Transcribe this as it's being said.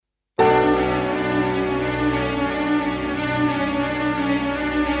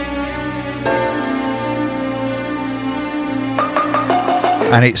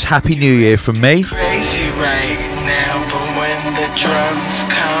And it's Happy New Year from me. Crazy right now, but when the drums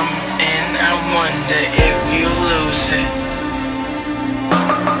come in, I wonder if you lose it.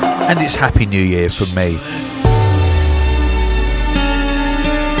 And it's Happy New Year from me.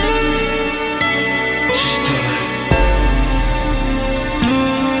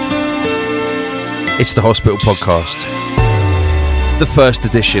 It's the Hospital Podcast, the first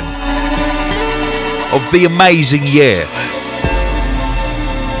edition of the amazing year.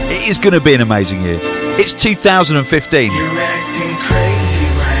 It is going to be an amazing year. It's 2015. You're acting crazy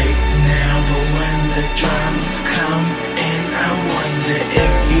right now, but when the drums come in, I wonder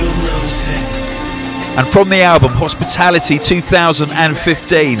if you lose it. And from the album Hospitality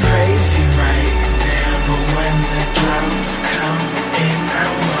 2015. Crazy right now, but when the drums come in, I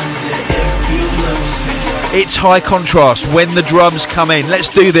wonder if you lose it. It's High Contrast, When the Drums Come In. Let's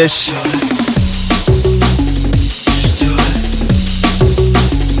do this.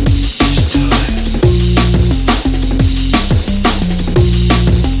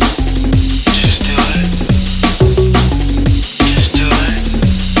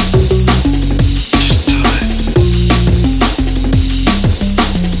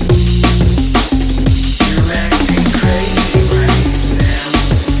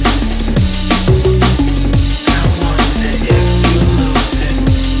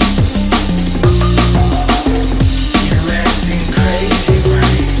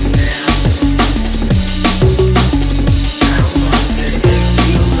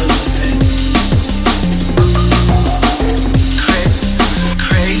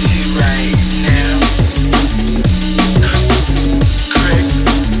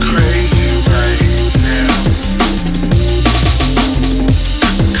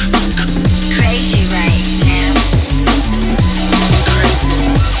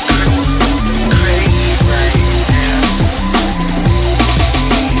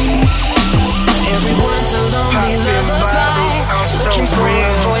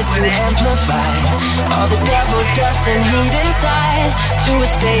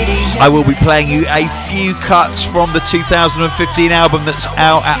 I will be playing you a few cuts from the 2015 album that's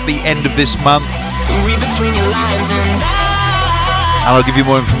out at the end of this month. And I'll give you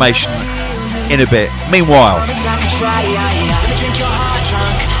more information in a bit. Meanwhile,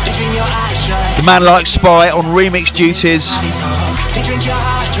 the man like Spy on remix duties.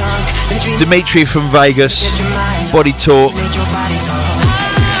 Dimitri from Vegas, Body Talk.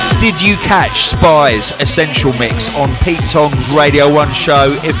 Did you catch Spy's Essential Mix on Pete Tong's Radio 1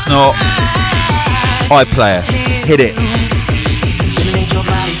 show? If not, iPlayer. Hit it.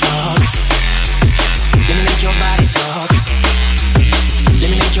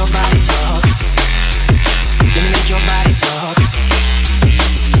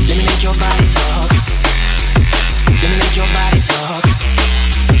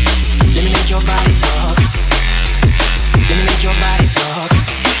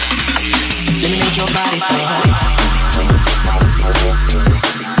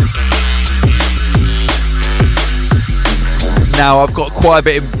 Now, I've got quite a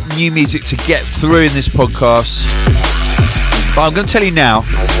bit of new music to get through in this podcast, but I'm going to tell you now,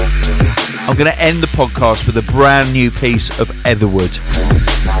 I'm going to end the podcast with a brand new piece of Etherwood.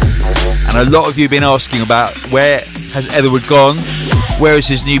 And a lot of you have been asking about where has Etherwood gone, where is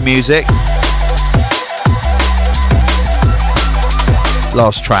his new music.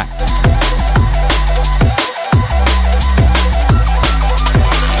 Last track.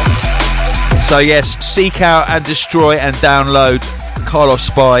 So yes, seek out and destroy and download Carlos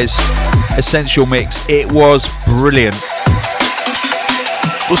Spy's Essential Mix. It was brilliant.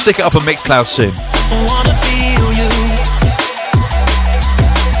 We'll stick it up on Mixcloud soon. Wanna feel you.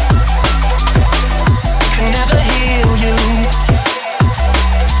 Can never heal you.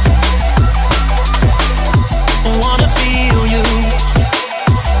 Wanna feel you.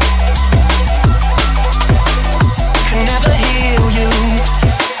 Can never heal you.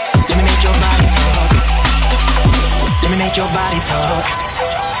 Let me make your body talk. Let me make your body talk.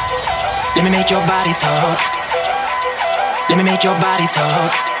 Let me make your body talk. Let me make your body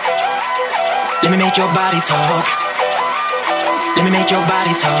talk. Let me make your body talk. Let me make your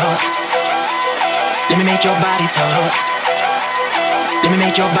body talk. Let me make your body talk. Let me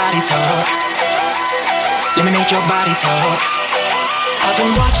make your body talk. Let me make your body talk. I've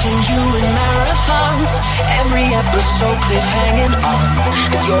been watching you in marathons, every episode cliffhanging on.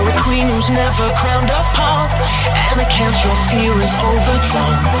 'Cause you're a queen who's never crowned a pawn, and I can't, your fear is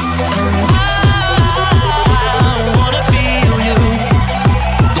overdrawn. And I wanna feel you.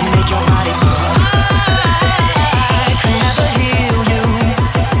 Let me make your body talk. I can never heal you.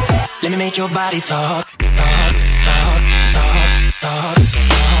 Let me make your body talk. Talk, talk, talk, talk.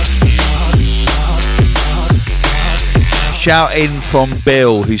 Shout in from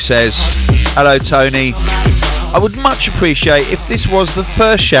Bill, who says, hello Tony, I would much appreciate if this was the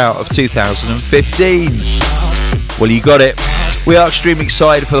first shout of 2015. Well, you got it. We are extremely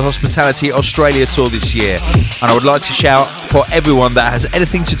excited for the Hospitality Australia tour this year, and I would like to shout for everyone that has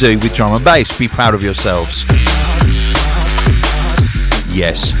anything to do with drum and bass. Be proud of yourselves.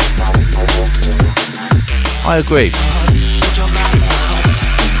 Yes, I agree.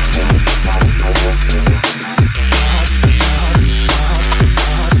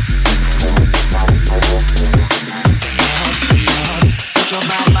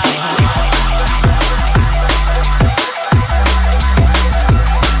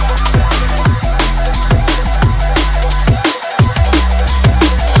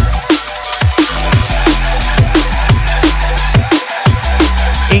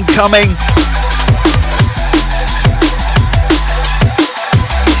 Incoming.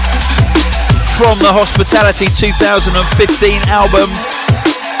 From the Hospitality 2015 album.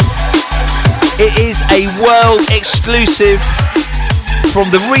 It is a world exclusive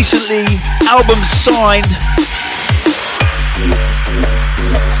from the recently album signed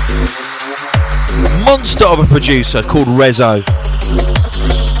monster of a producer called Rezo.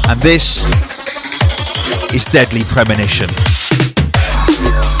 And this is Deadly Premonition.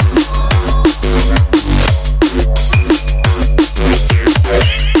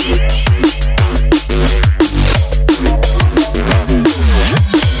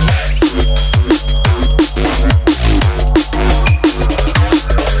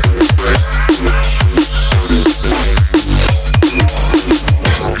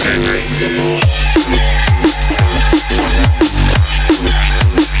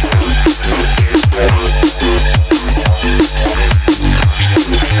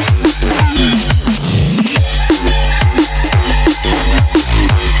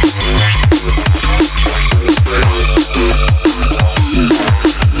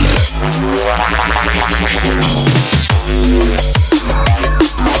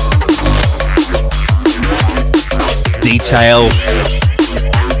 Detail.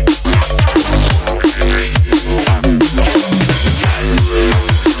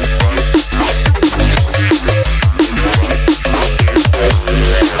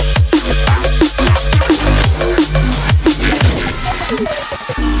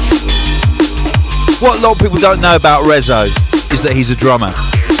 What a lot of people don't know about Rezo is that he's a drummer,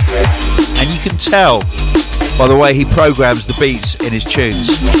 and you can tell by the way he programs the beats in his tunes.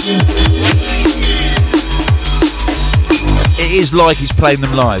 It is like he's playing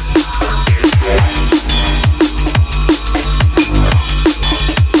them live.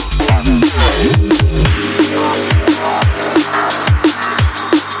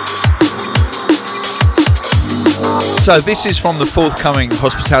 So this is from the forthcoming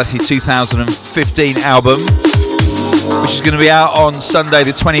Hospitality 2015 album, which is going to be out on Sunday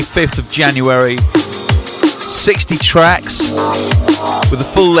the 25th of January. 60 tracks with a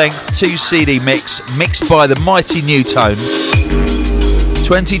full-length 2 CD mix mixed by the mighty Newtone.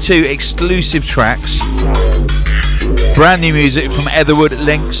 22 exclusive tracks. Brand new music from Etherwood,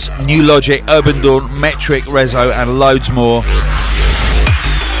 Lynx, New Logic, Urban Dawn, Metric, Rezo and loads more.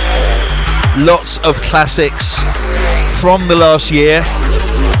 Lots of classics from the last year.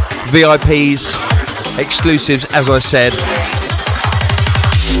 VIPs, exclusives as I said.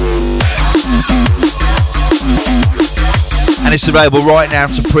 And it's available right now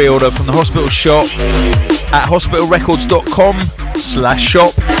to pre-order from the Hospital shop at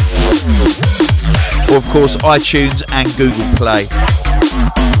hospitalrecords.com/shop, or of course iTunes and Google Play.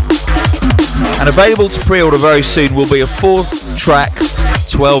 And available to pre-order very soon will be a 4-track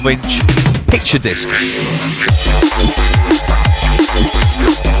 12-inch picture disc.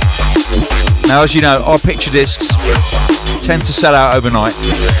 Now, as you know, our picture discs tend to sell out overnight.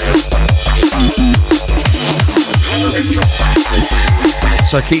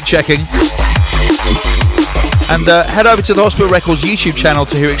 So keep checking. And head over to the Hospital Records YouTube channel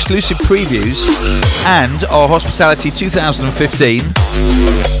to hear exclusive previews and our Hospitality 2015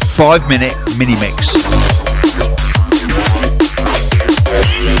 5-minute mini mix.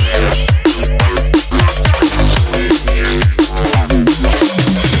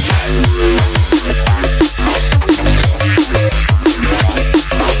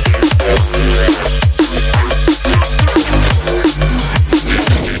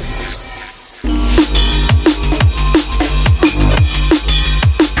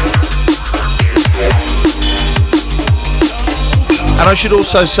 And I should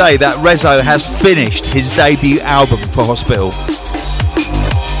also say that Rezo has finished his debut album for Hospital.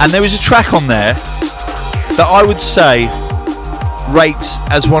 And there is a track on there that I would say rates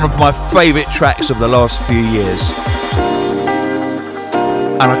as one of my favourite tracks of the last few years.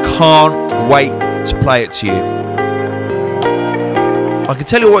 and I can't wait to play it to you. I can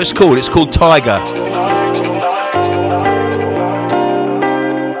tell you what it's called. It's called Tiger.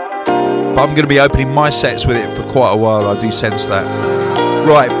 But I'm going to be opening my sets with it for quite a while. I do sense that.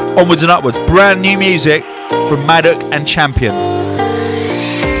 Right, onwards and upwards. Brand new music from Maddock and Champion.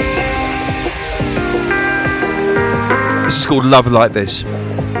 This is called Love Like This.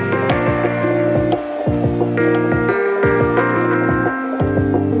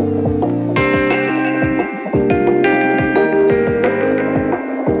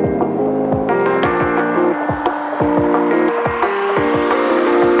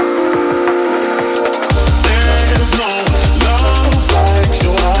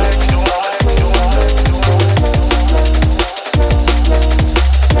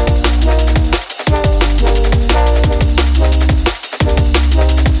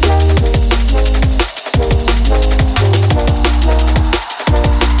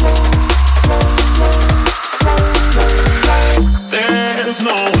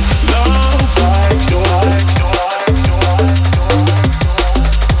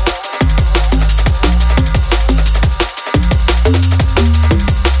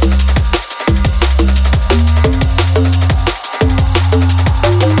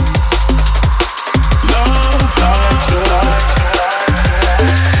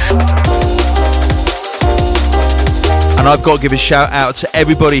 And I've got to give a shout out to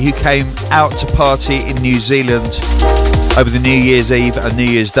everybody who came out to party in New Zealand over the New Year's Eve and New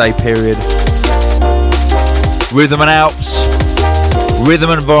Year's Day period. Rhythm and Alps,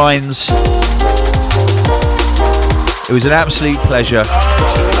 Rhythm and Vines. It was an absolute pleasure.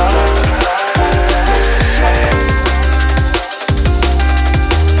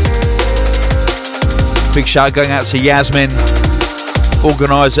 Big shout going out to Yasmin,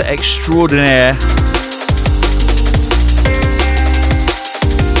 organiser extraordinaire.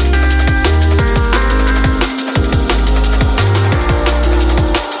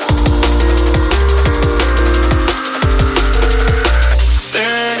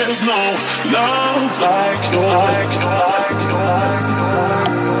 There's no love like yours.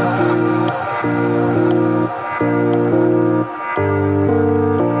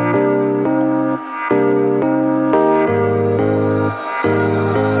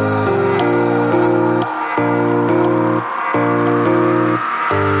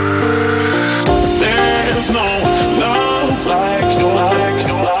 There's no love like yours.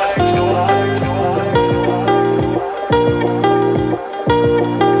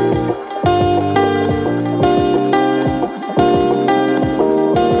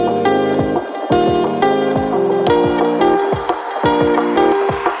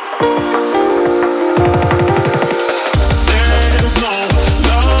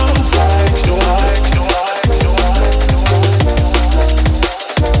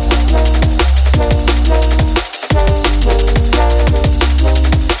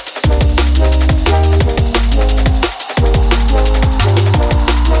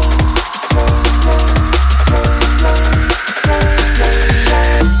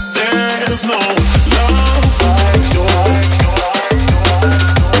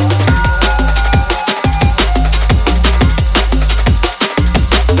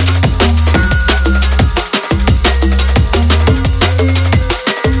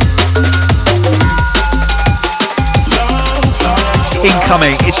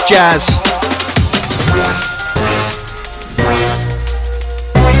 Incoming, it's Jazz.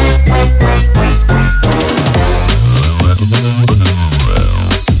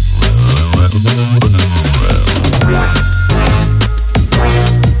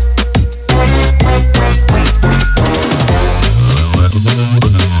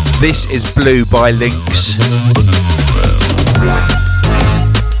 This is Blue by Lynx.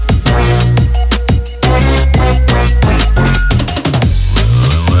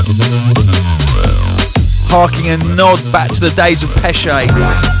 Harking a nod back to the days of Pesce.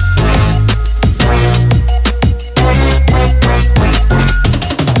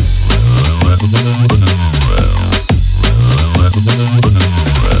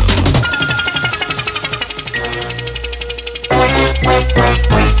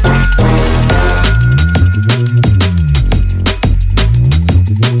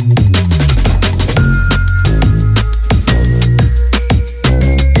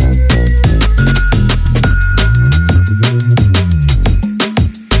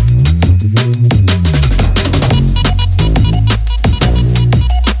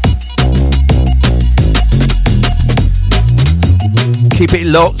 Keep it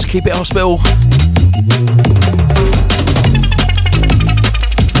locked, keep it hospital.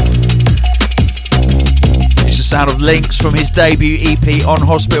 It's the Sound of Links from his debut EP on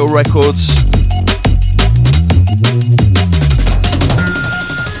Hospital Records.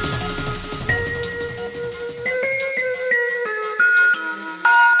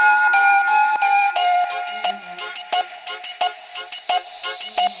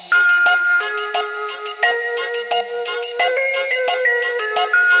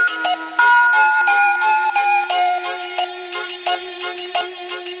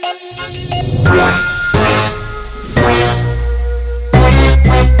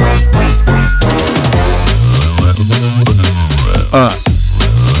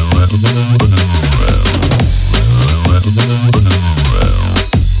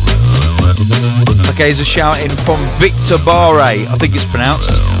 Okay, here's a shout in from Victor Barre, I think it's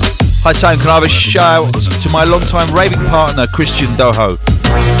pronounced. Hi Tone, can I have a shout to my longtime raving partner Christian Doho?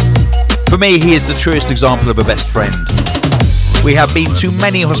 For me, he is the truest example of a best friend. We have been to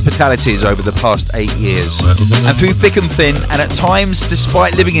many hospitalities over the past 8 years, and through thick and thin, and at times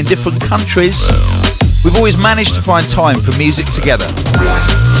despite living in different countries, we've always managed to find time for music together.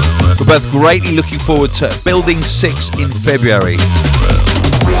 We're both greatly looking forward to Building 6 in February.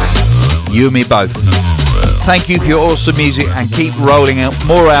 You and me both. Thank you for your awesome music and keep rolling out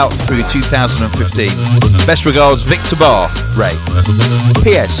more out through 2015. Best regards, Victor Barr, Ray.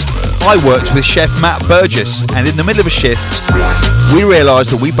 P.S. I worked with chef Matt Burgess, and in the middle of a shift, we realised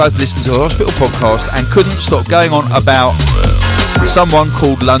that we both listened to the Hospital podcast and couldn't stop going on about someone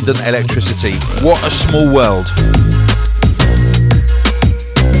called London Electricity. What a small world.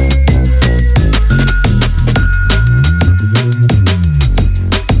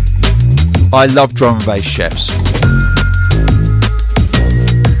 I love drum and bass chefs.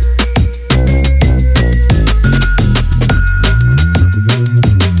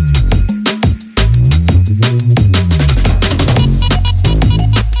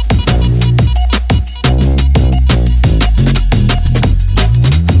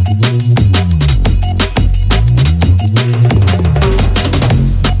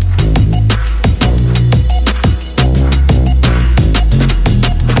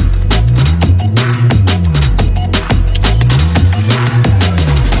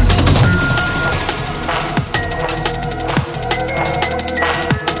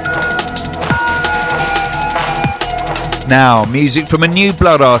 Now, music from a new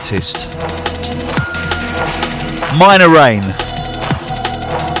blood artist, Minor Rain.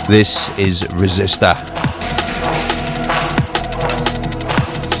 This is Resistor.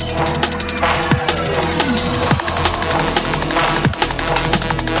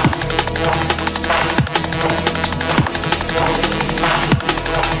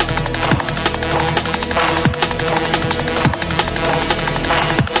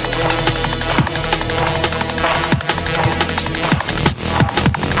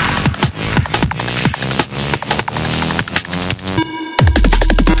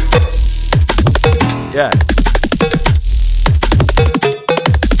 Yeah.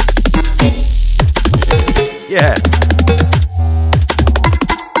 Yeah.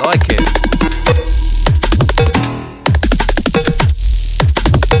 Like it.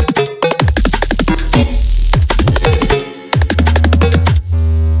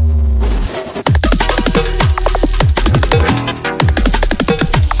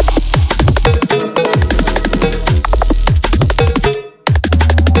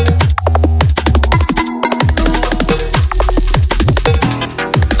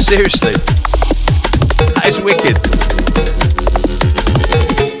 Seriously, that is wicked.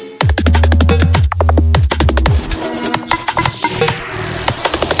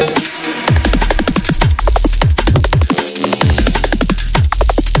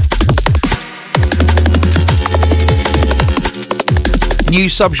 New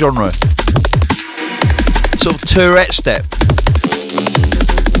subgenre, sort of Tourette step.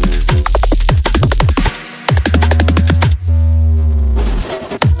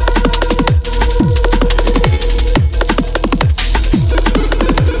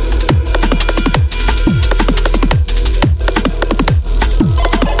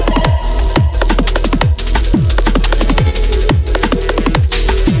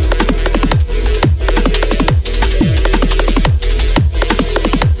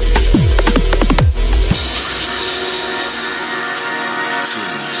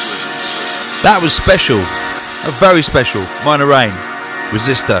 That was special, very special. Minor Rain,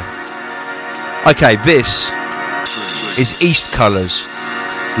 Resistor. Okay, this is East Colours,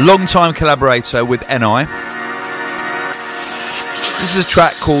 long-time collaborator with NI. This is a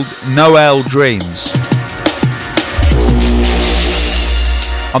track called Noel Dreams.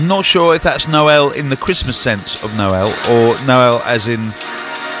 I'm not sure if that's Noel in the Christmas sense of Noel, or Noel as in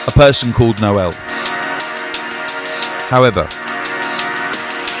a person called Noel. However,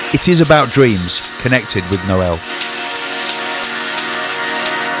 it is about dreams connected with Noel.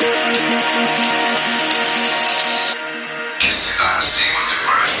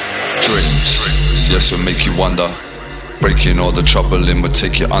 Dreams, yes, will make you wonder. Breaking all the trouble in will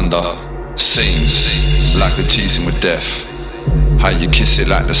take you under. Scenes, like a teasing with death. How you kiss it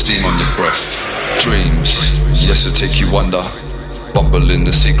like the steam on your breath. Dreams, yes, will take you wonder. Bumble in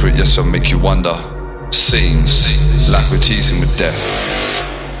the secret, yes, will make you wonder. Scenes, like we're teasing with death.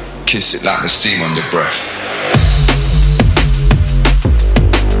 Kiss it like the steam on your breath.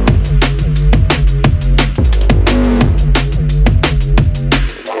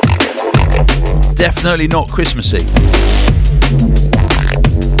 Definitely not Christmassy.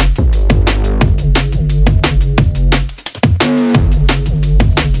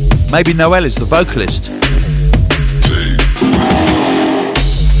 Maybe Noel is the vocalist.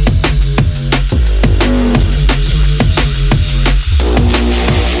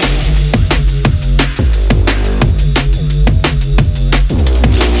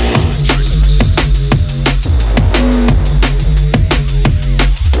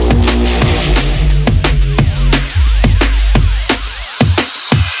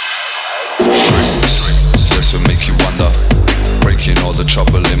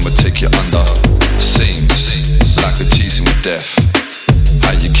 Trouble in will take you under. Seems like a teasing with death.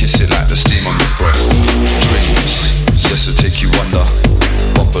 How you kiss it like the steam on your breath. Dreams, yes, will take you under.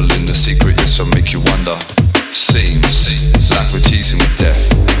 Bubble in the secret, yes, will make you wonder. Seems like we're teasing with death.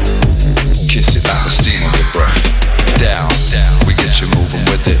 Kiss it like the steam on your breath. Down, we get you moving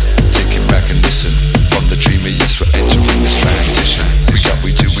with it. Take it back and listen. From the dreamer, yes, we're entering this transition.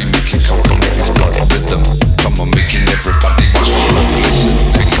 We do, we make it come on, make this blood rhythm. Come on, making everybody watch my blood listen.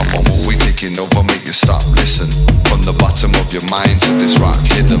 Come on, what we taking over, make you stop, listen. From the bottom of your mind to this rock,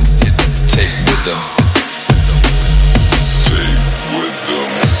 hit them. Take with them. Take with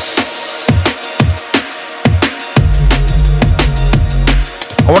them.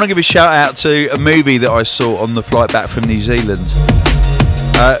 I want to give a shout out to a movie that I saw on the flight back from New Zealand,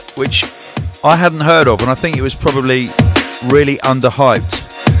 which I hadn't heard of, and I think it was probably really underhyped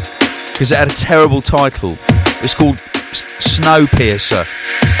because it had a terrible title. It's called Snowpiercer,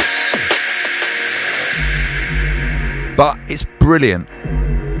 but it's brilliant.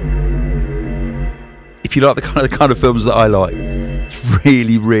 If you like the kind of films that I like, it's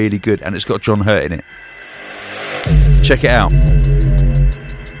really, really good, and it's got John Hurt in it. Check it out.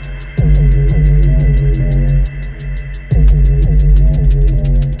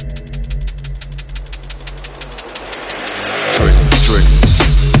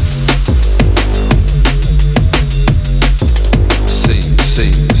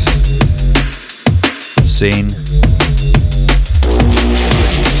 Scene.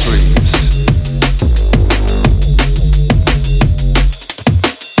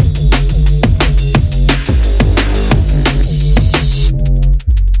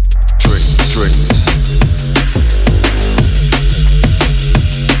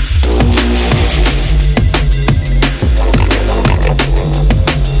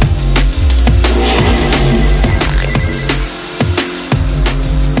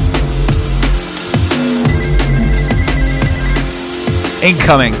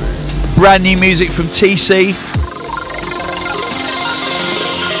 Incoming. Brand new music from TC.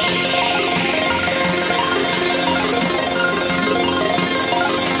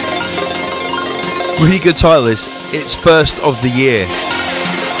 Really good title is It's First of the Year.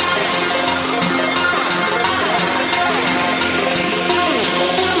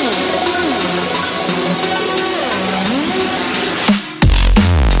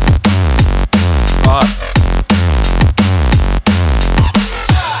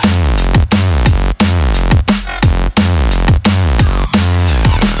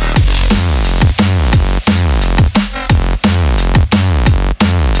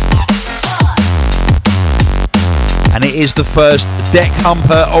 And it is the first deck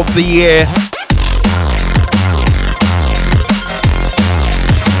humper of the year.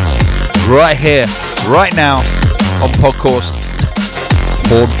 Right here, right now, on Podcast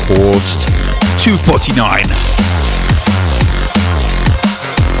 249.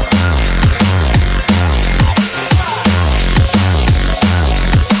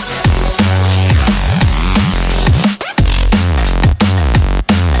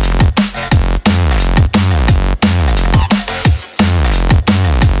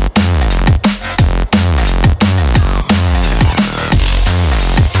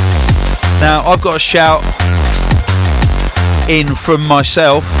 Now, I've got a shout in from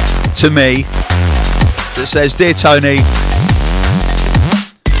myself to me that says, Dear Tony,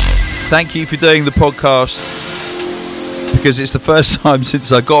 thank you for doing the podcast. because it's the first time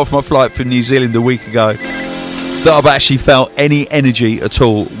since I got off my flight from New Zealand a week ago that I've actually felt any energy at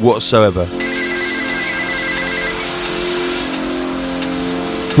all whatsoever.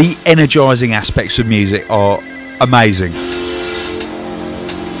 The energising aspects of music are amazing,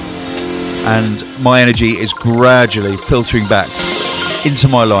 and my energy is gradually filtering back into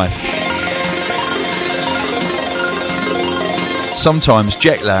my life. Sometimes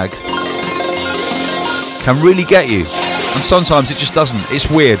jet lag can really get you, and sometimes it just doesn't. It's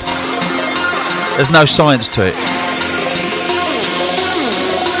weird. There's no science to it.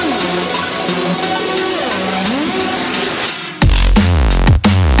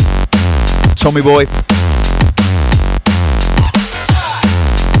 Tommy Boy.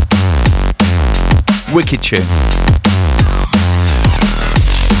 Wicked tune.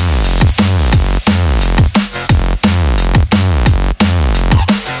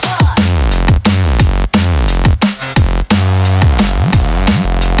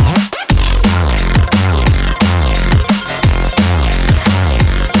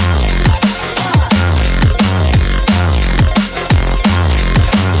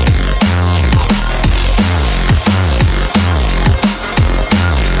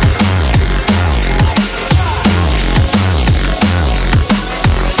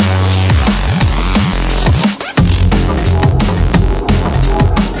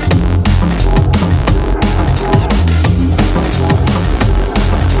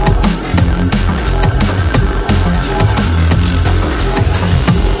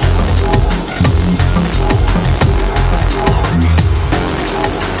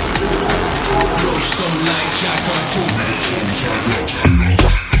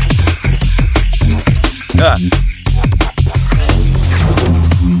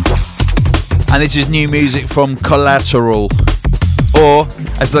 And this is new music from Collateral, or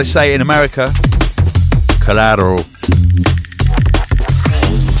as they say in America, Collateral.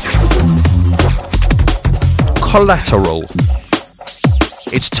 Collateral.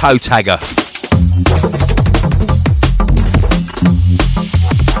 It's Toe Tagger.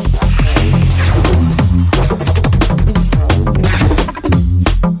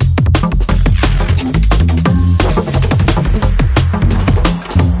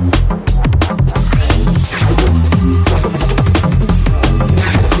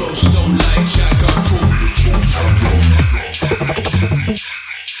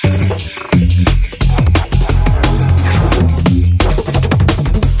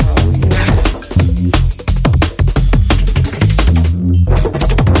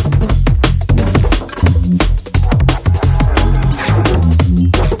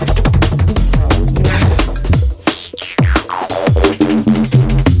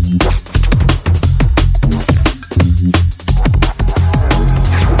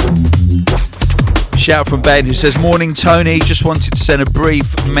 Shout from Ben, who says, "Morning Tony, just wanted to send a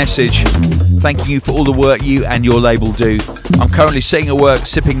brief message thanking you for all the work you and your label do. I'm currently sitting at work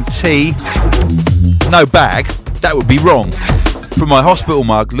sipping tea, no bag, that would be wrong, from my hospital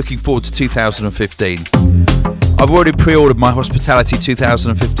mug, looking forward to 2015. I've already pre-ordered my Hospitality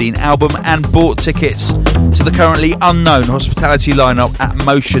 2015 album and bought tickets to the currently unknown Hospitality lineup at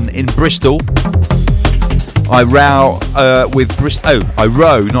Motion in Bristol. I row with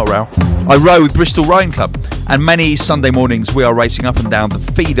Bristol Rowing Club, and many Sunday mornings we are racing up and down the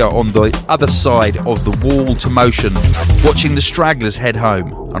feeder on the other side of the wall to Motion, watching the stragglers head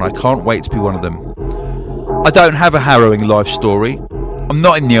home, and I can't wait to be one of them. I don't have a harrowing life story. I'm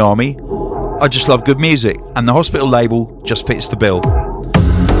not in the army. I just love good music, and the hospital label just fits the bill.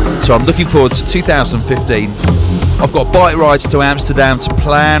 So I'm looking forward to 2015. I've got bike rides to Amsterdam to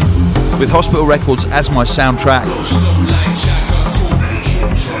plan, with Hospital Records as my soundtrack.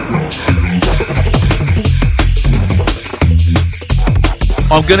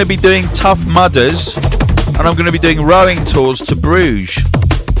 I'm going to be doing Tough Mudders, and I'm going to be doing rowing tours to Bruges.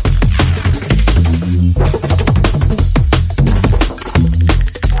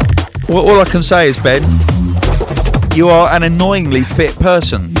 Well, all I can say is, Ben, you are an annoyingly fit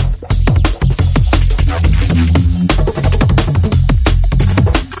person.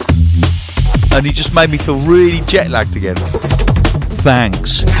 And you just made me feel really jet-lagged again.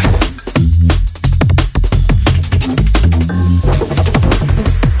 Thanks.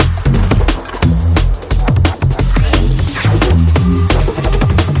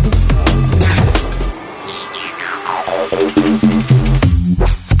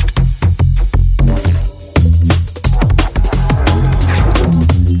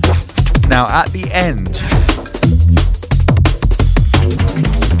 Now, at the end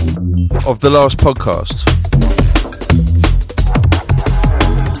of the last podcast,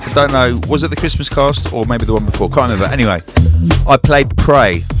 Don't know, was it the Christmas cast or maybe the one before? Can't remember. Anyway, I played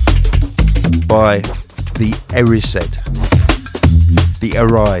Pray by the Erised, the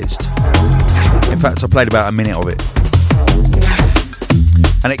Arised. In fact, I played about a minute of it.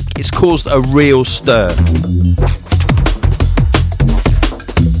 And it's caused a real stir.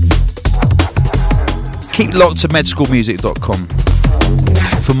 Keep locked to medschoolmusic.com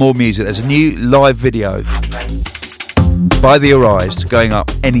for more music. There's a new live video by the Arised going up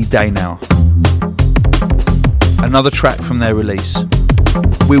any day now. Another track from their release.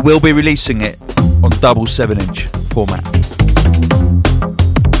 We will be releasing it on double 7-inch format.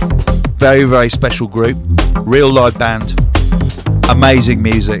 Very, very special group. Real live band. Amazing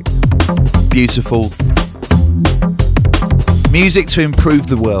music. Beautiful. Music to improve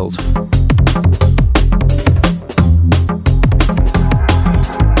the world.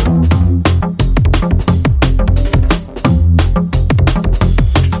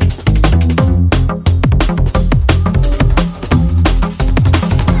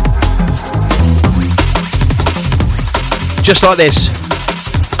 Just like this.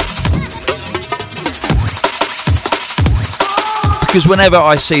 Because whenever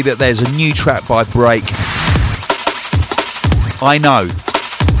I see that there's a new track by Break, I know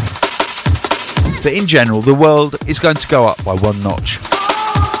that in general the world is going to go up by one notch.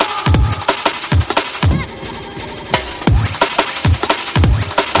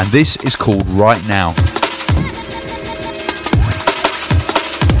 And this is called Right Now.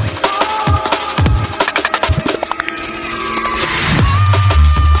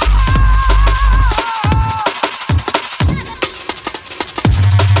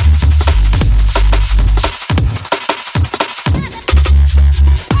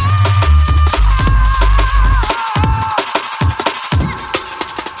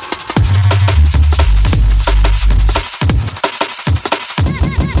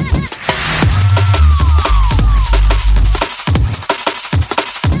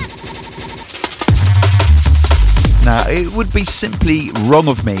 It would be simply wrong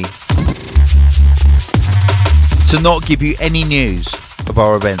of me to not give you any news of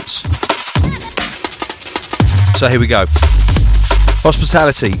our events. So here we go.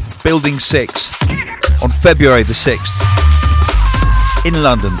 Hospitality, Building 6, on February the 6th, in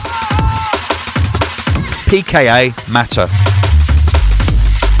London. PKA Matter.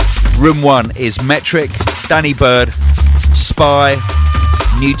 Room 1 is Metric, Danny Bird, Spy,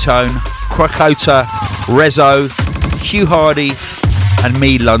 Newtone, Krakota, Rezo, Hugh Hardy and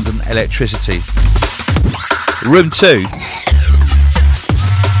me, London Electricity. Room 2,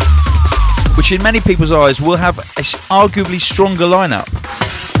 which in many people's eyes will have an arguably stronger lineup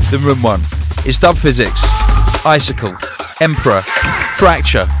than Room 1, is Dub Physics, Icicle, Emperor,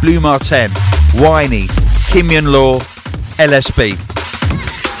 Fracture, Blue Martin, Winey, Kimyon Law, LSB.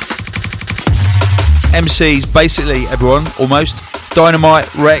 MCs, basically everyone, almost.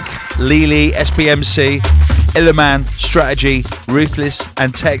 Dynamite, Rec, Lily, SPMC, Illiman, Strategy, Ruthless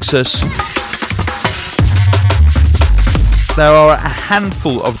and Texas. There are a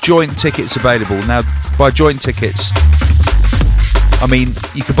handful of joint tickets available. Now, by joint tickets, I mean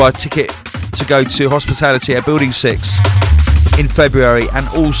you could buy a ticket to go to Hospitality at Building 6 in February and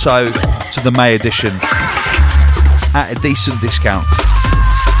also to the May edition at a decent discount.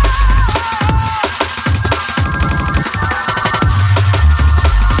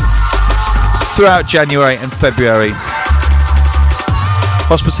 Throughout January and February,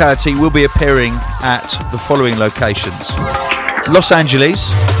 Hospitality will be appearing at the following locations. Los Angeles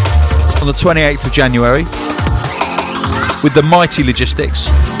on the 28th of January with the Mighty Logistics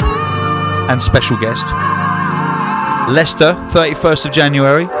and special guest. Leicester 31st of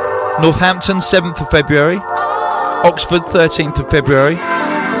January. Northampton 7th of February. Oxford 13th of February.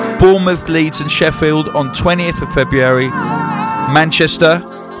 Bournemouth, Leeds and Sheffield on 20th of February. Manchester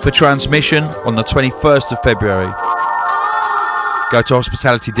for Transmission on the 21st of February. Go to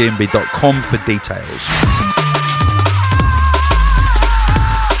hospitalitydnb.com for details.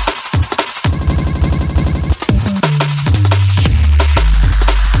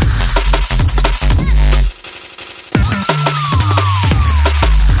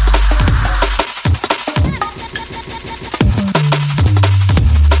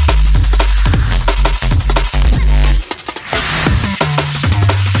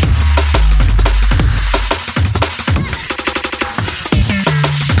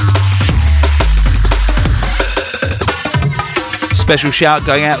 Special shout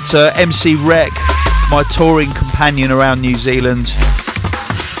going out to MC Rec, my touring companion around New Zealand,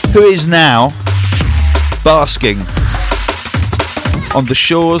 who is now basking on the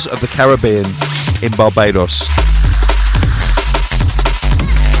shores of the Caribbean in Barbados.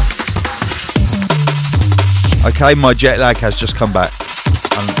 Okay, my jet lag has just come back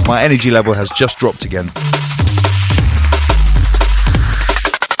and my energy level has just dropped again.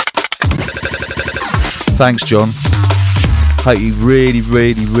 Thanks, John. Hope you really,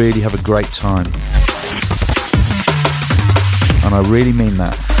 really, really have a great time. And I really mean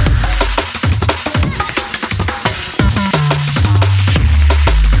that.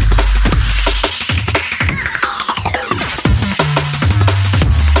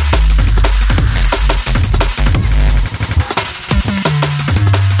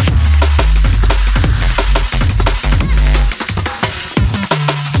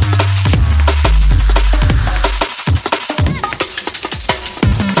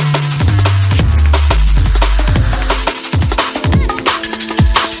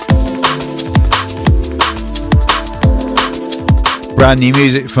 Brand new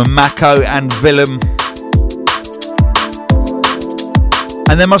music from Mako and Willem.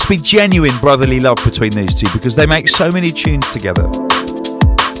 And there must be genuine brotherly love between these two because they make so many tunes together.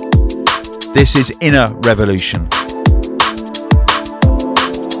 This is Inner Revolution.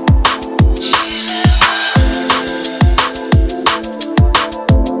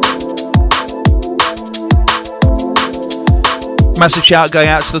 Massive shout going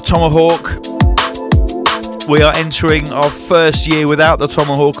out to the Tomahawk. We are entering our first year without the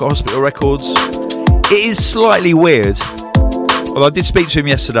Tomahawk at Hospital Records. It is slightly weird, although I did speak to him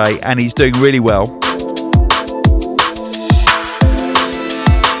yesterday and he's doing really well.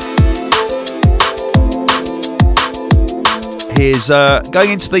 He is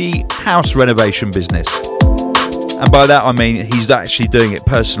going into the house renovation business, and by that I mean he's actually doing it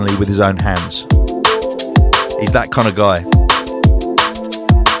personally with his own hands. He's that kind of guy.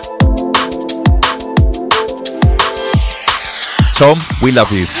 Tom, we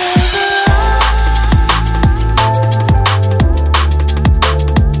love you.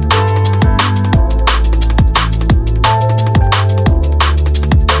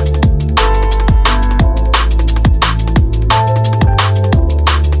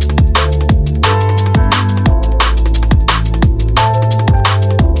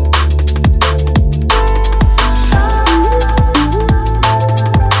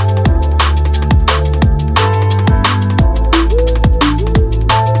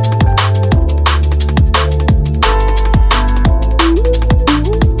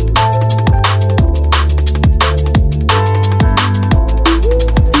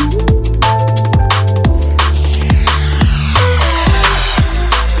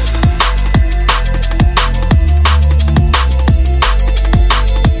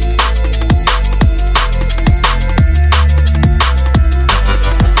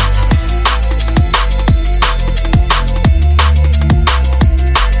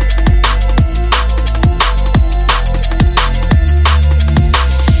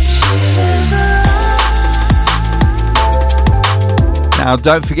 Now,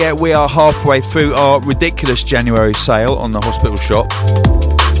 don't forget, we are halfway through our ridiculous January sale on the Hospital Shop.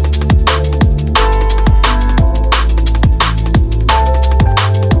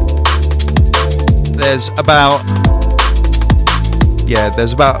 There's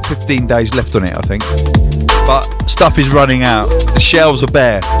about 15 days left on it, I think. But stuff is running out. The shelves are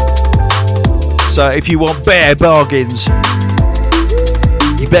bare. So if you want bare bargains,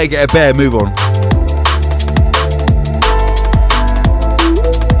 you better get a bare move on.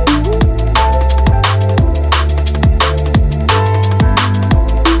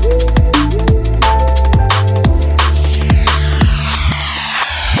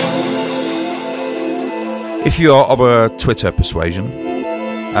 If you are of a Twitter persuasion,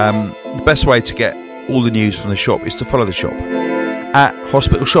 the best way to get all the news from the shop is to follow the shop at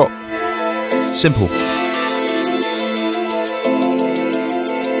Hospital Shop. Simple.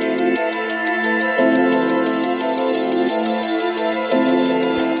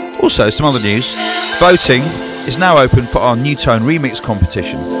 Also, some other news. Voting is now open for our New Tone remix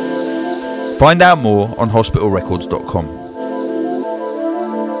competition. Find out more on hospitalrecords.com.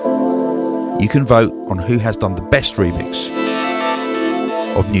 You can vote on who has done the best remix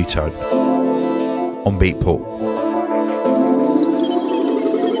of New Tone on Beatport.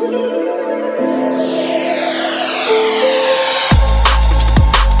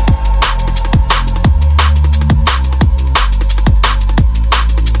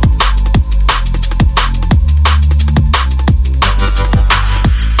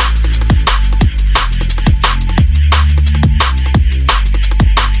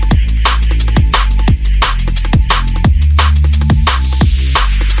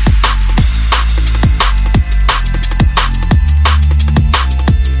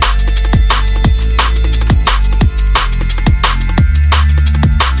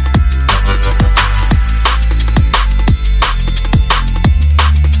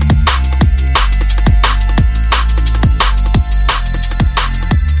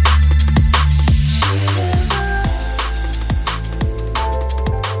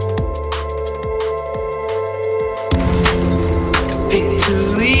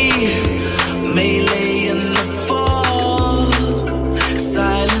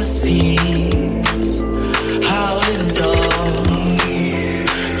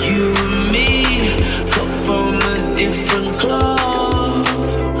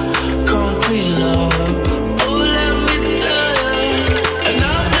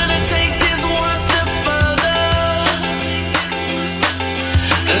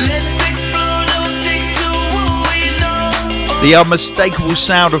 The unmistakable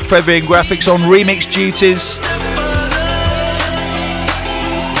sound of Frevian Graphics on remix duties.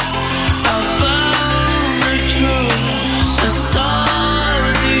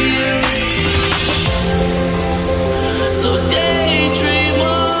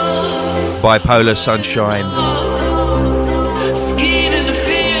 Bipolar Sunshine.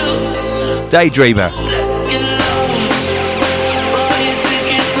 Daydreamer.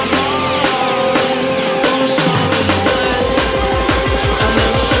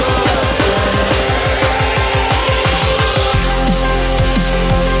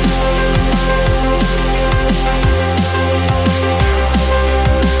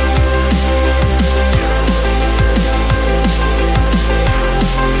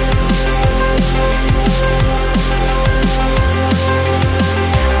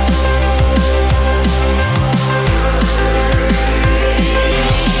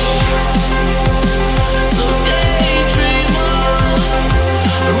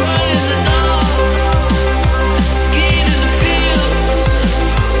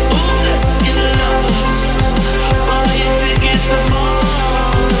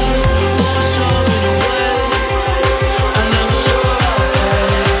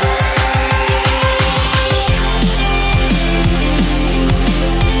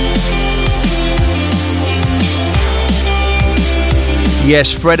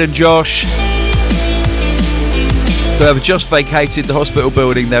 Yes, Fred and Josh, who have just vacated the hospital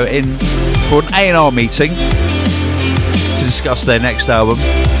building they were in for an A&R meeting to discuss their next album.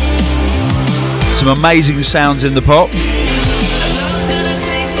 Some amazing sounds in the pot.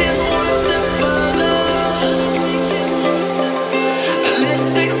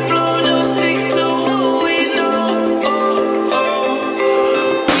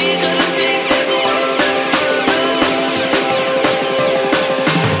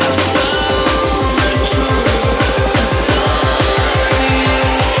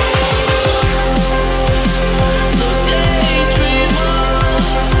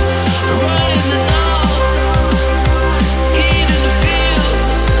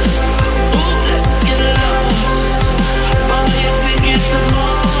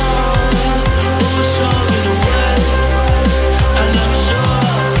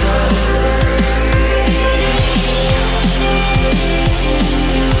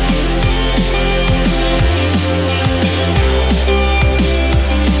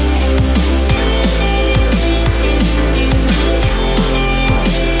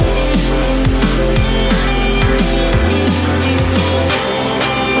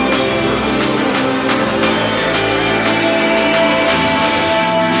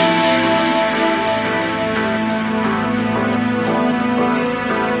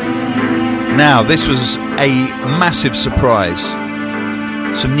 Now, this was a massive surprise.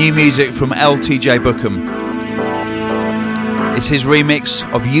 Some new music from LTJ Bookham. It's his remix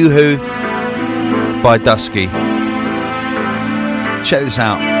of Yoo-Hoo by Dusky. Check this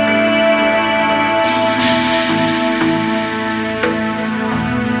out.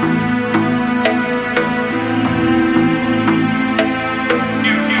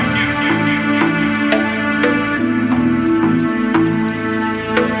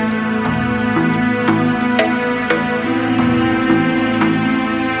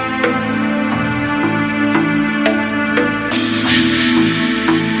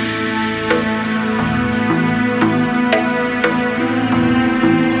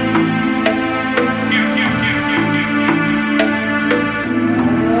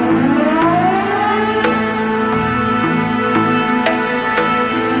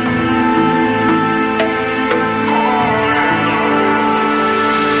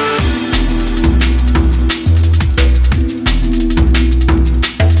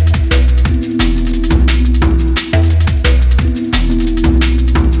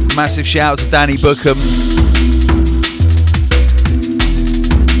 Massive shout out to Danny Bookham.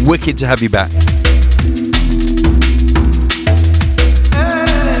 Wicked to have you back.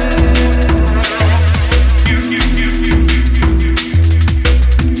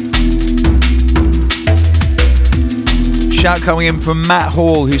 Shout coming in from Matt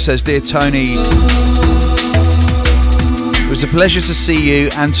Hall, who says, "Dear Tony, it was a pleasure to see you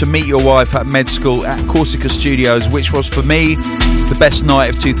and to meet your wife at med school at Corsica Studios, which was for me the best night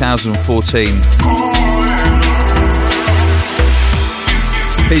of 2014.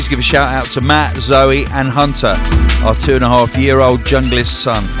 Please give a shout out to Matt, Zoe and Hunter, our 2.5-year-old junglist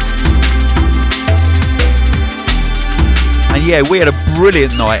son." And yeah, we had a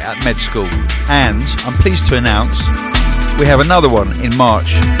brilliant night at med school, and I'm pleased to announce we have another one in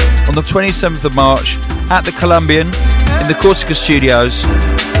March. On the 27th of March at the Columbian in the Corsica Studios,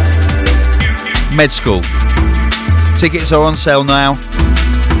 med school. Tickets are on sale now.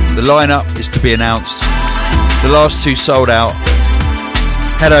 The lineup is to be announced. The last 2 sold out.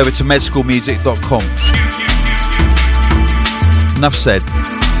 Head over to medschoolmusic.com. Enough said.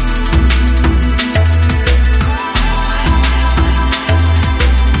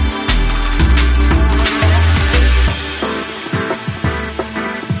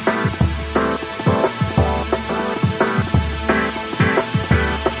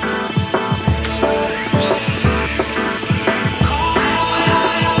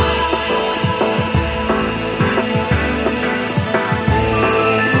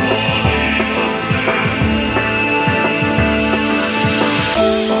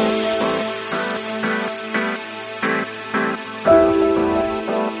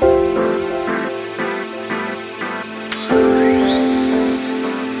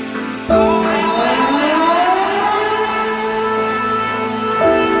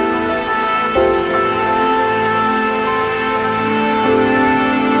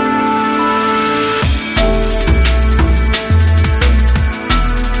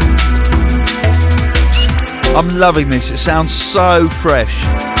 I'm loving this, it sounds so fresh.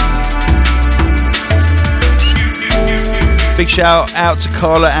 Big shout out to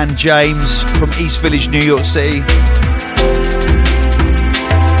Carla and James from East Village, New York City.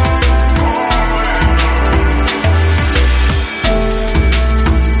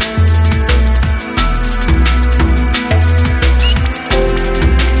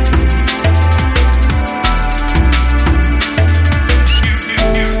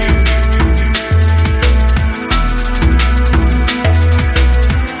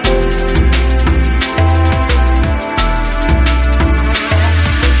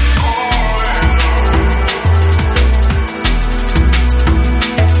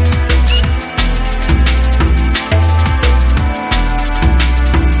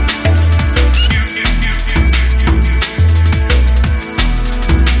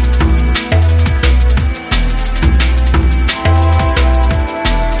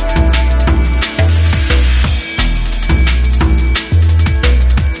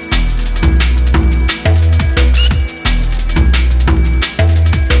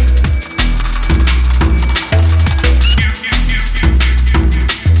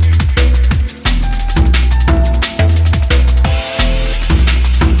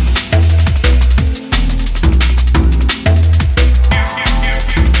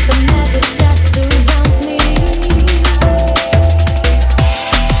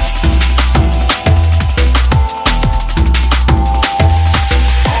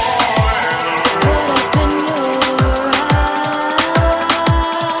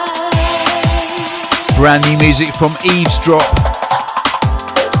 Brand new music from Eavesdrop.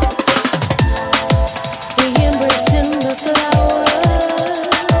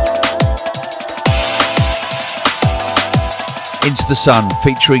 Into the Sun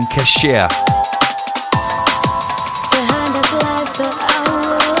featuring Cashier.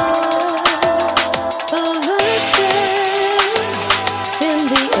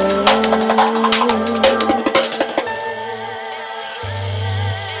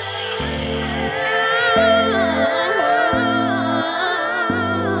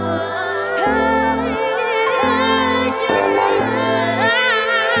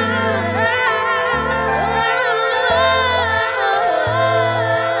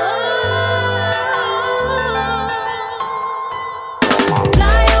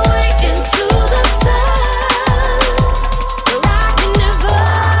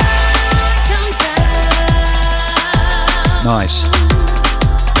 Nice.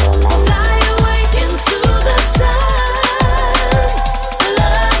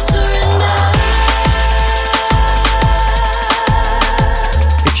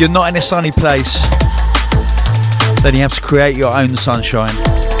 If you're not in a sunny place, then you have to create your own sunshine.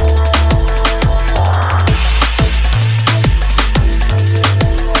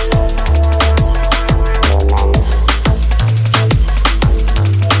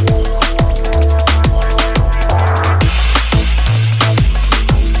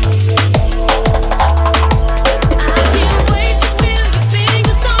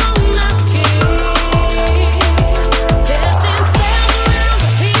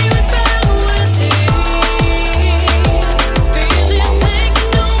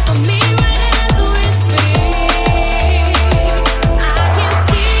 Taking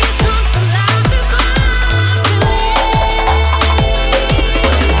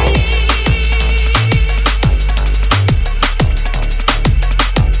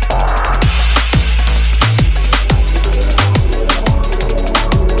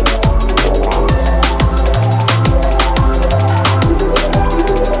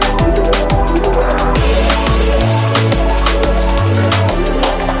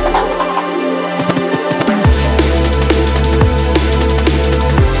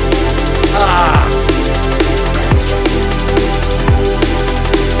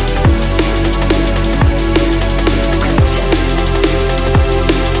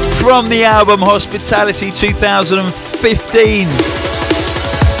from the album Hospitality 2015.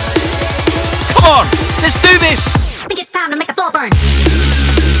 Come on, let's do this! I think it's time to make the floor burn.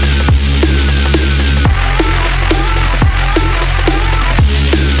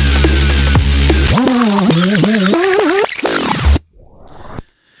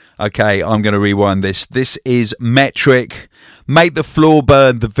 Okay, I'm going to rewind this. This is Metric, Make the Floor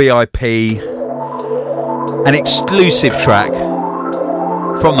Burn, the VIP, an exclusive track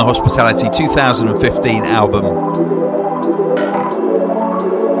from the Hospitality 2015 album.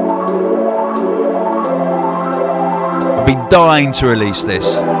 I've been dying to release this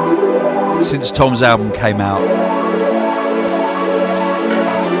since Tom's album came out,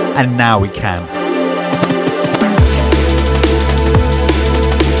 and now we can.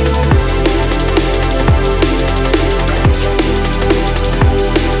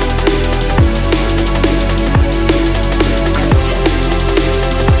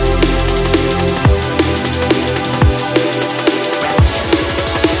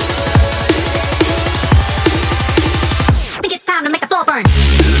 Time to make the floor burn.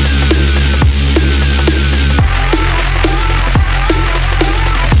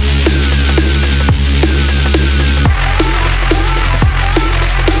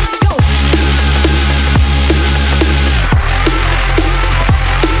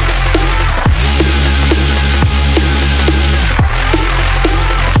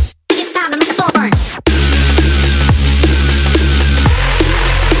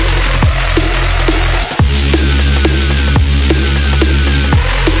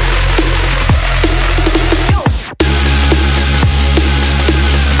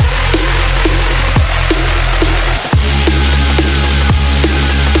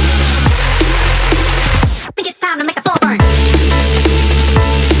 It's time to make the floor burn.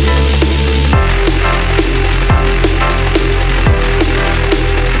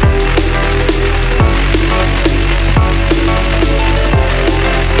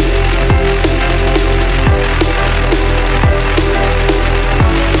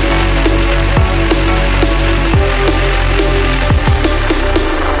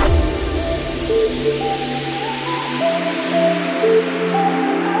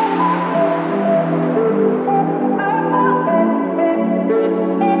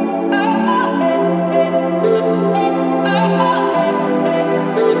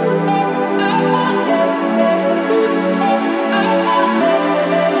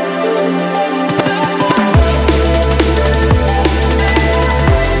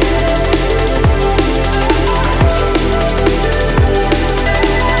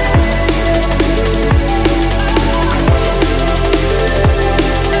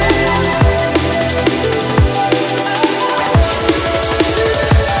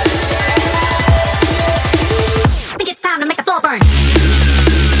 Time to make the floor burn.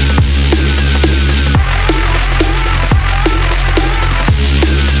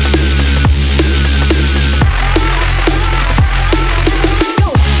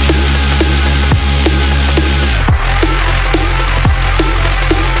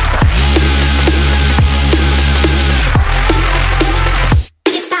 to make the floor burn.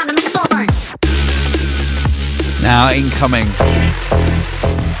 It's time to make the floor burn. Now incoming.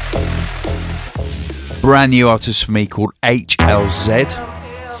 Brand new artist for me called HLZ,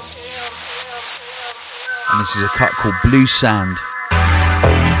 and this is a cut called Blue Sand.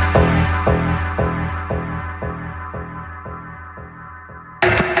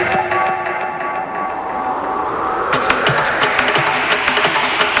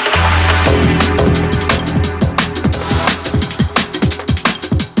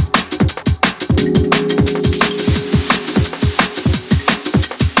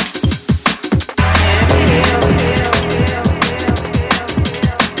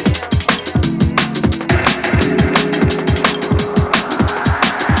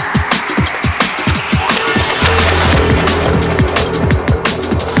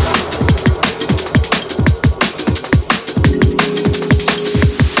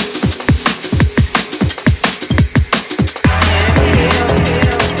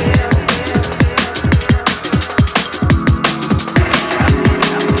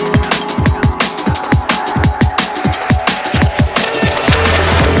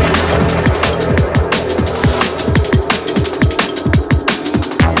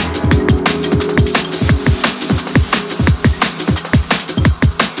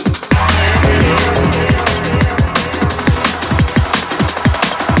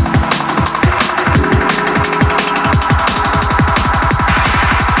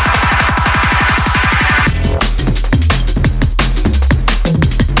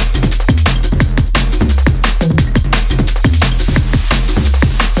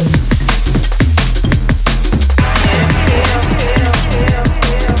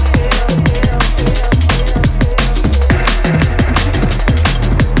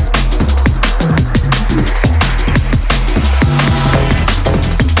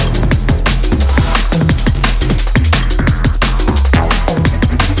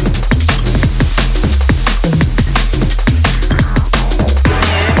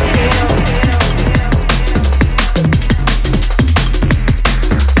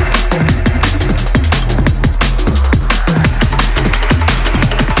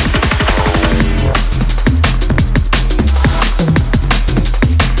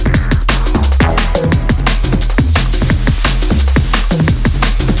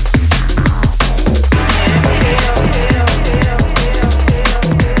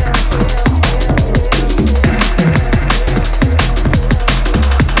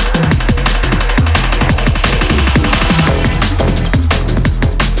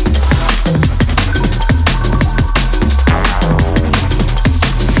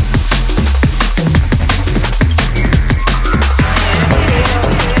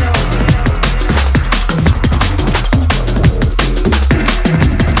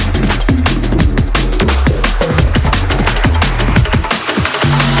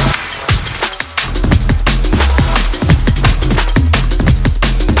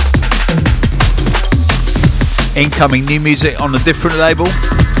 Incoming new music on a different label.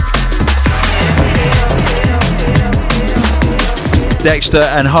 Dexter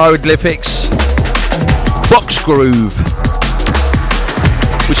and Hieroglyphics. Box Groove,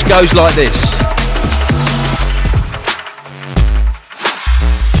 which goes like this.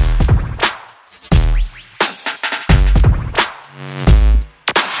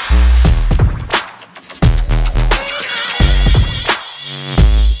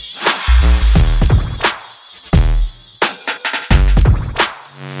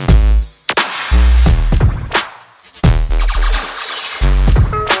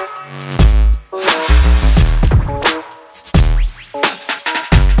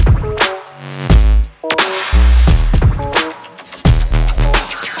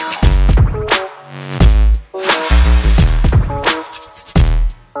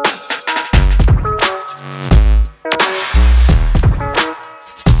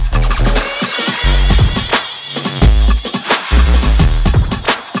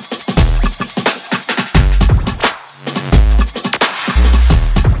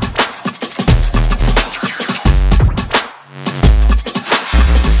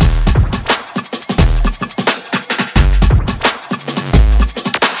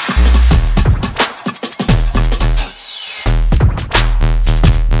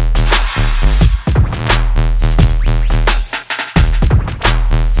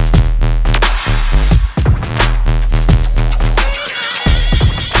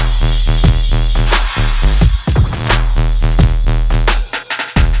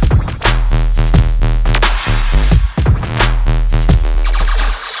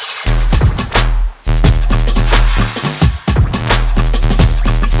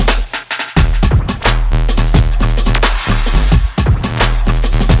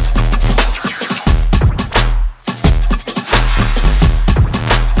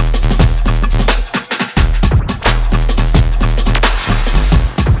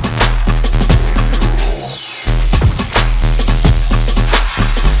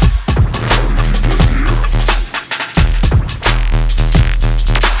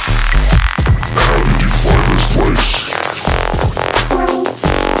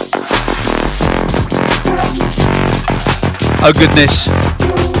 Oh goodness.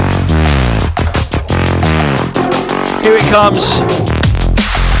 Here it comes.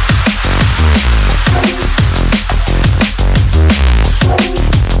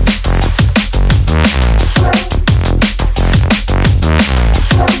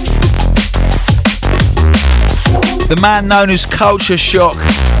 The man known as Culture Shock.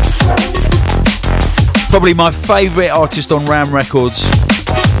 Probably my favourite artist on Ram Records.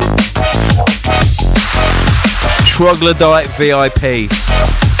 Troglodyte VIP.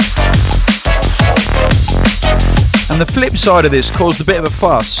 And the flip side of this caused a bit of a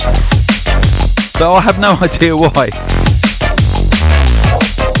fuss, but I have no idea why.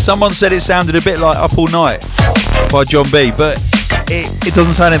 Someone said it sounded a bit like Up All Night by John B, but it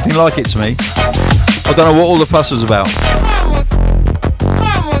doesn't sound anything like it to me. I don't know what all the fuss was about.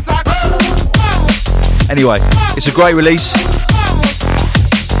 Anyway, it's a great release.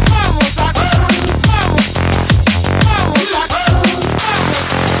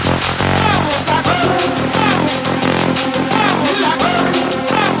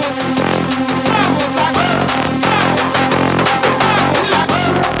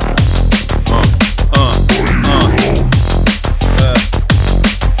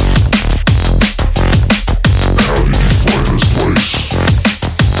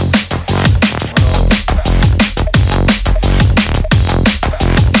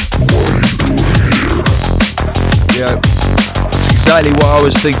 Exactly what I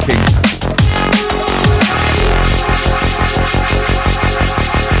was thinking.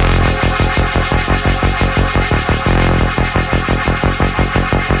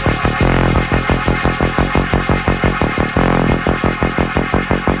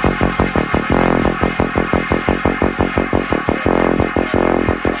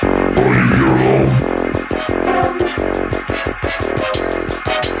 Are you here alone?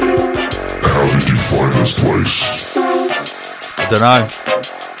 How did you find this place? Don't know.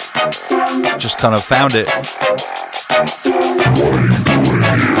 Just kind of found it. What are you doing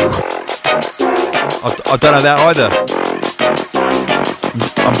here? I don't know that either.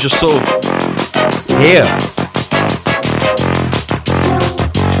 I'm just sort of here.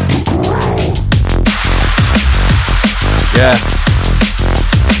 Look around. Yeah.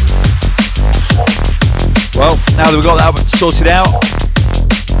 Well, now that we've got that sorted out,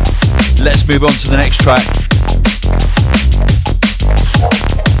 let's move on to the next track.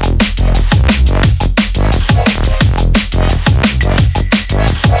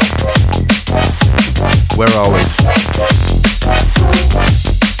 Where are we?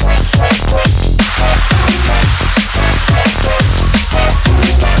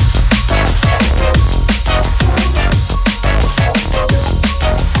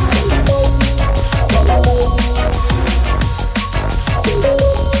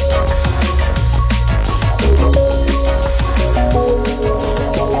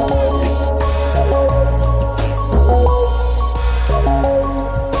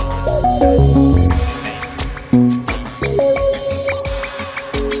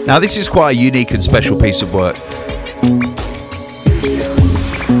 Now this is quite a unique and special piece of work.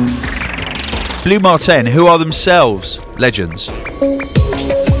 Blue Martin, who are themselves legends,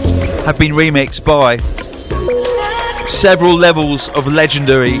 have been remixed by several levels of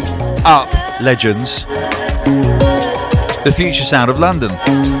legendary up legends. The Future Sound of London,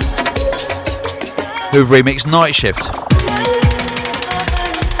 who've remixed Night Shift.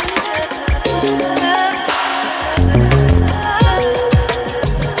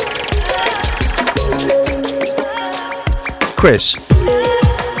 Chris,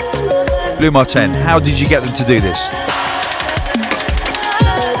 Blue Martin, how did you get them to do this?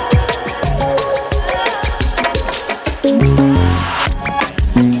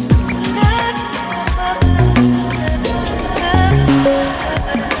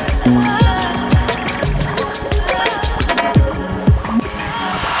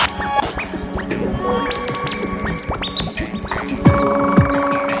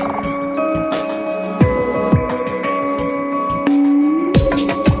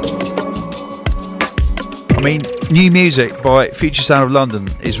 I mean, new music by Future Sound of London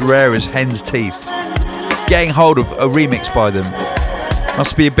is rare as hen's teeth. Getting hold of a remix by them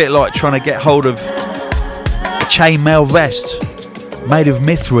must be a bit like trying to get hold of a chainmail vest made of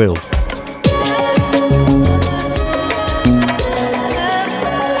mithril.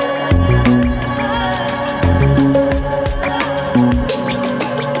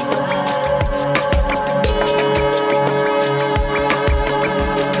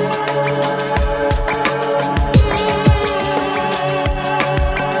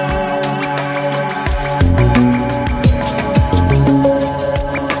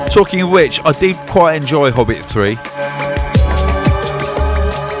 Talking of which, I did quite enjoy Hobbit 3.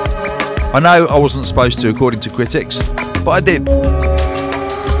 I know I wasn't supposed to, according to critics, but I did.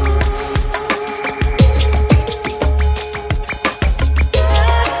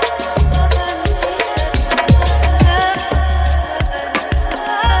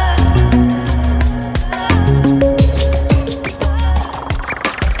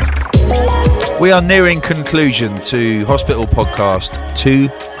 We are nearing conclusion to Hospital Podcast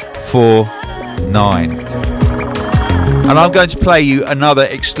 249. And I'm going to play you another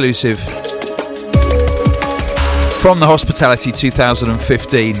exclusive from the Hospitality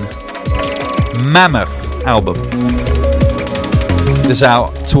 2015 Mammoth album that's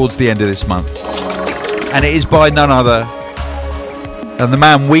out towards the end of this month. And it is by none other than the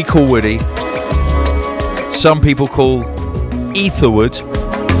man we call Woody, some people call Etherwood,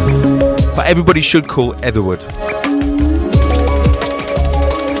 but everybody should call Etherwood.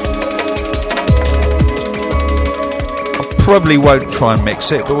 I probably won't try and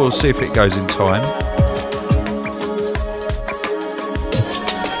mix it, but we'll see if it goes in time.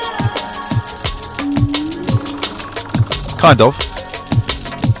 Kind of.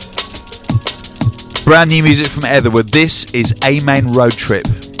 Brand new music from Etherwood. This is A Main Road Trip.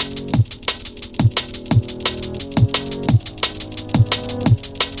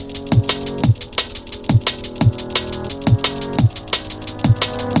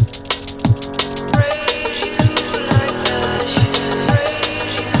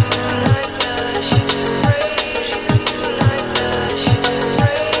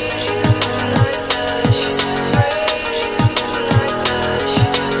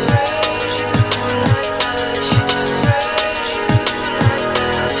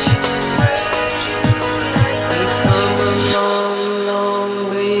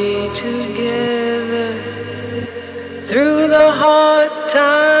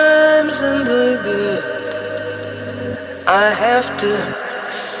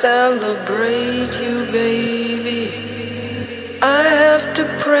 Celebrate you, baby. I have to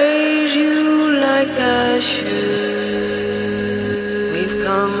praise you like I should. We've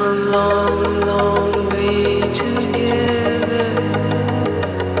come a long, long way together.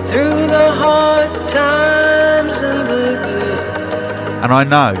 Through the hard times and the good. And I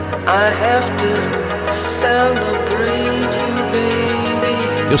know I have to celebrate you,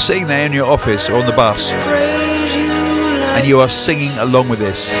 baby. you're sitting there in your office or on the bus and you are singing along with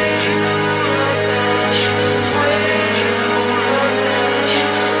this.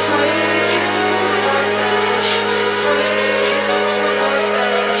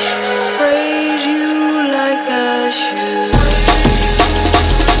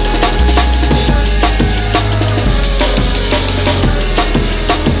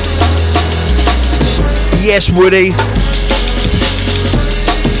 Yes, Woody.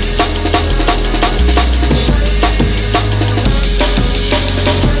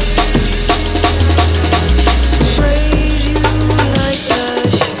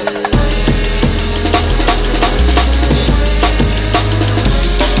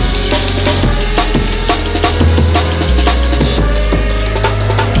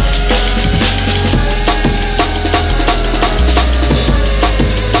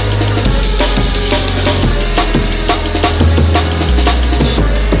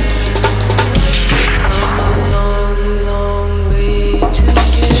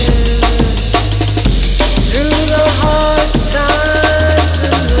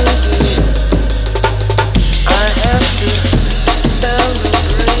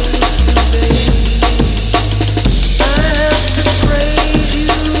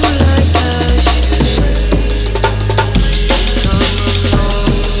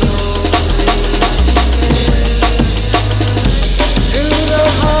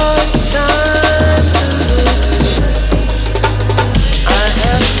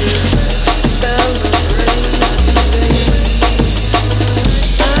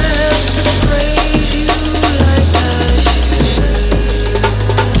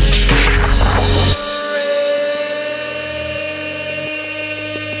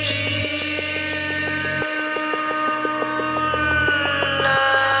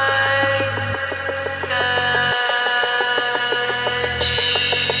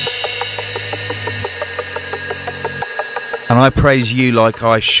 And I praise you like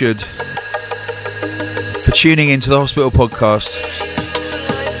I should for tuning into the Hospital Podcast,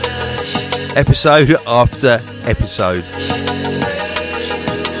 episode after episode.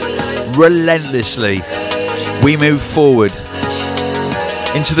 Relentlessly, we move forward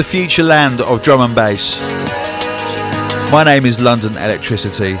into the future land of drum and bass. My name is London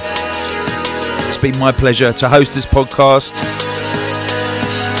Electricity. It's been my pleasure to host this podcast,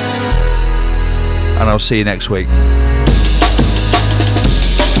 and I'll see you next week.